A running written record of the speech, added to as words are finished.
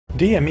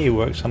DME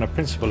works on a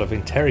principle of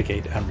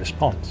interrogate and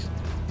response,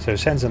 so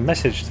sends a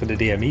message to the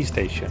DME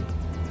station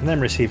and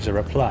then receives a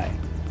reply,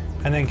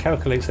 and then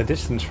calculates the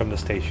distance from the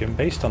station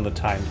based on the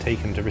time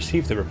taken to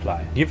receive the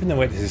reply. Given the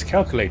way this is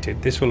calculated,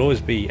 this will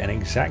always be an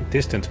exact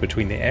distance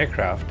between the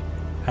aircraft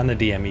and the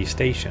DME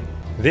station.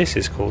 This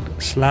is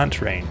called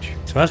slant range.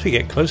 So as we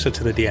get closer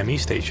to the DME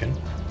station,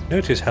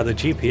 notice how the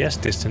GPS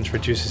distance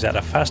reduces at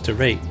a faster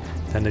rate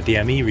than the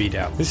DME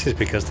readout. This is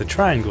because the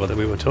triangle that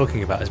we were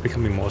talking about is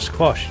becoming more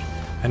squashed,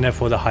 and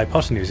therefore the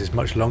hypotenuse is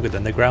much longer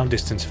than the ground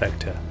distance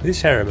vector.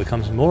 This error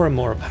becomes more and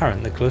more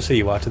apparent the closer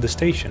you are to the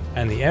station,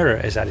 and the error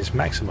is at its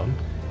maximum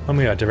when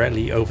we are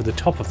directly over the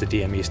top of the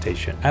DME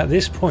station. At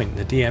this point,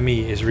 the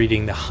DME is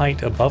reading the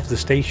height above the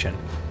station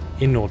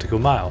in nautical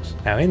miles.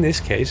 Now in this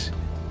case,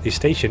 the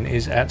station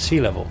is at sea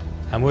level,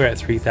 and we're at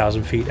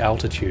 3,000 feet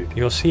altitude.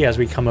 You'll see as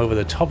we come over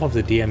the top of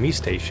the DME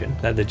station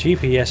that the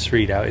GPS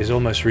readout is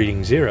almost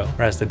reading 0,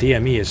 whereas the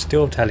DME is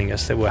still telling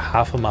us that we're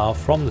half a mile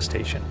from the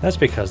station. That's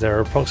because there are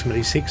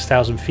approximately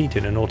 6,000 feet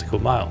in a nautical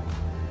mile,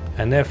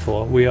 and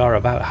therefore we are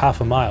about half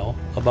a mile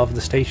above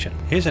the station.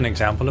 Here's an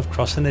example of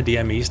crossing the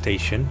DME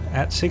station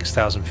at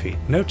 6,000 feet.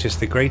 Notice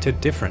the greater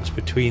difference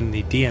between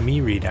the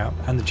DME readout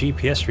and the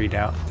GPS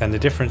readout than the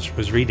difference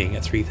was reading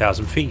at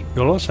 3,000 feet.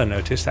 You'll also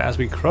notice that as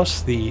we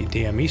cross the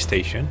DME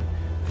station,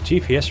 the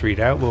GPS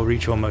readout will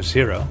reach almost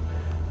 0,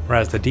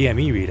 whereas the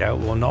DME readout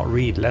will not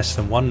read less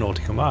than 1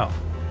 nautical mile.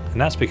 And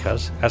that's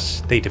because, as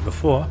stated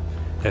before,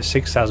 there's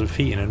 6,000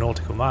 feet in a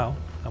nautical mile,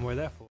 and we're therefore